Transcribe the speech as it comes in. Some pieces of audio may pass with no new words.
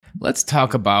let's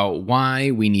talk about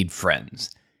why we need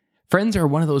friends. Friends are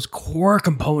one of those core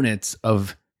components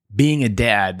of being a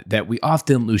dad that we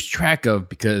often lose track of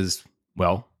because,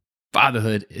 well,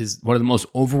 fatherhood is one of the most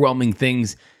overwhelming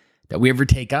things that we ever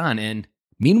take on. And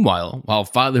meanwhile, while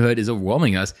fatherhood is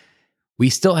overwhelming us, we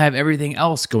still have everything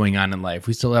else going on in life.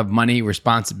 We still have money,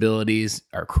 responsibilities,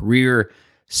 our career.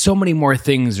 So many more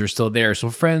things are still there. So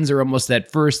friends are almost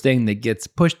that first thing that gets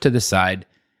pushed to the side.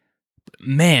 But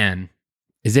man,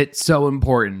 is it so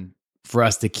important for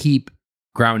us to keep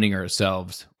grounding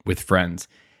ourselves with friends.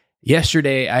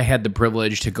 Yesterday, I had the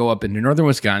privilege to go up into northern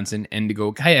Wisconsin and to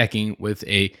go kayaking with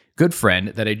a good friend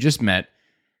that I just met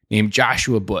named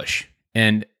Joshua Bush.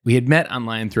 And we had met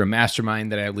online through a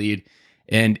mastermind that I lead.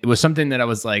 And it was something that I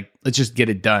was like, let's just get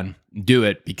it done, do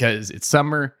it because it's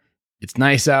summer, it's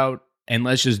nice out, and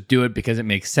let's just do it because it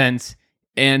makes sense.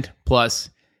 And plus,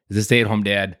 as a stay-at-home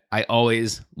dad, I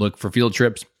always look for field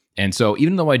trips. And so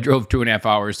even though I drove 2.5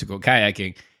 hours to go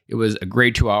kayaking, it was a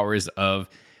great 2 hours of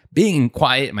being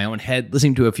quiet in my own head,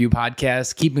 listening to a few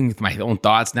podcasts, keeping with my own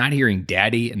thoughts, not hearing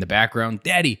daddy in the background.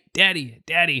 Daddy, daddy,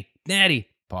 daddy, daddy.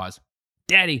 Pause.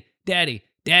 Daddy, daddy,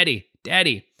 daddy,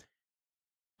 daddy.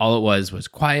 All it was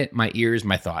quiet, my ears,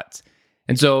 my thoughts.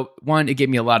 And so, one, it gave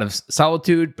me a lot of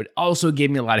solitude, but also gave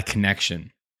me a lot of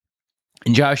connection.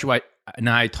 And Joshua and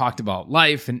I talked about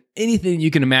life and anything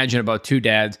you can imagine about two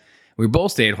dads. We were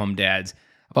both stay-at-home dads,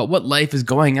 about what life is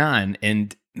going on.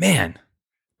 And man,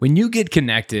 when you get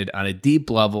connected on a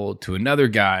deep level to another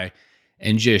guy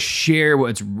and just share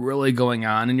what's really going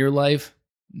on in your life,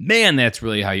 man, that's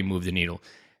really how you move the needle.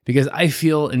 Because I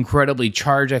feel incredibly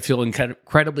charged. I feel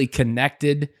incredibly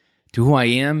connected to who I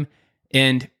am.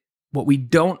 And what we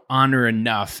don't honor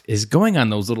enough is going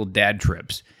on those little dad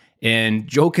trips. And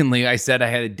jokingly, I said I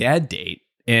had a dad date.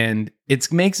 And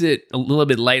it makes it a little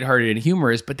bit lighthearted and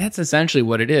humorous, but that's essentially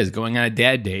what it is, going on a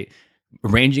dad date,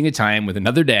 arranging a time with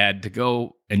another dad to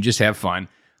go and just have fun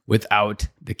without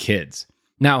the kids.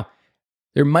 Now,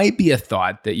 there might be a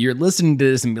thought that you're listening to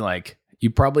this and be like, you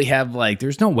probably have like,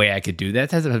 there's no way I could do that.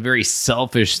 That's a very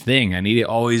selfish thing. I need to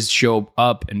always show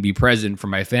up and be present for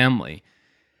my family.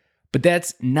 But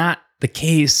that's not the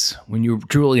case when you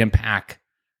truly unpack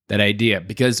that idea,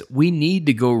 because we need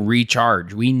to go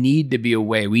recharge. We need to be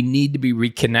away. We need to be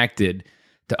reconnected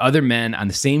to other men on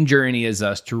the same journey as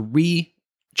us to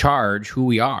recharge who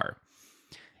we are.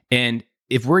 And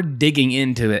if we're digging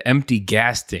into an empty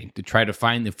gas tank to try to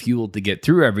find the fuel to get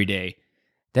through every day,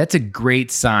 that's a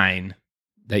great sign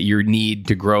that you need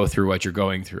to grow through what you're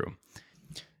going through.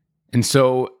 And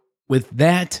so with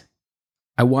that,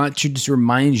 I want to just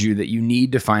remind you that you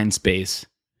need to find space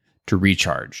to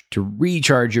recharge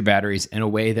your batteries in a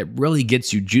way that really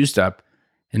gets you juiced up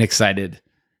and excited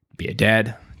to be a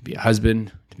dad, to be a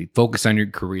husband, to be focused on your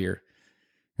career.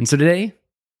 And so today,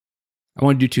 I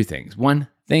want to do two things. One,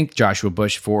 thank Joshua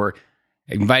Bush for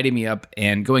inviting me up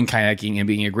and going kayaking and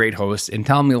being a great host and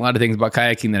telling me a lot of things about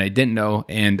kayaking that I didn't know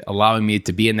and allowing me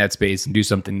to be in that space and do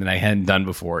something that I hadn't done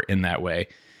before in that way.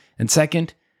 And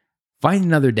second, find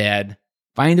another dad,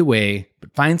 find a way,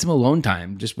 but find some alone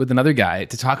time just with another guy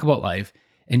to talk about life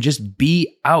and just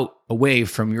be out away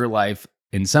from your life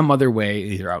in some other way,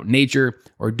 either out in nature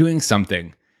or doing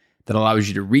something that allows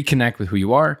you to reconnect with who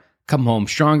you are, come home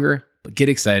stronger, but get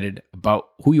excited about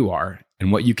who you are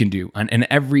and what you can do on an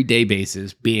everyday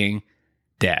basis being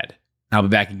dad. I'll be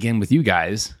back again with you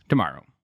guys tomorrow.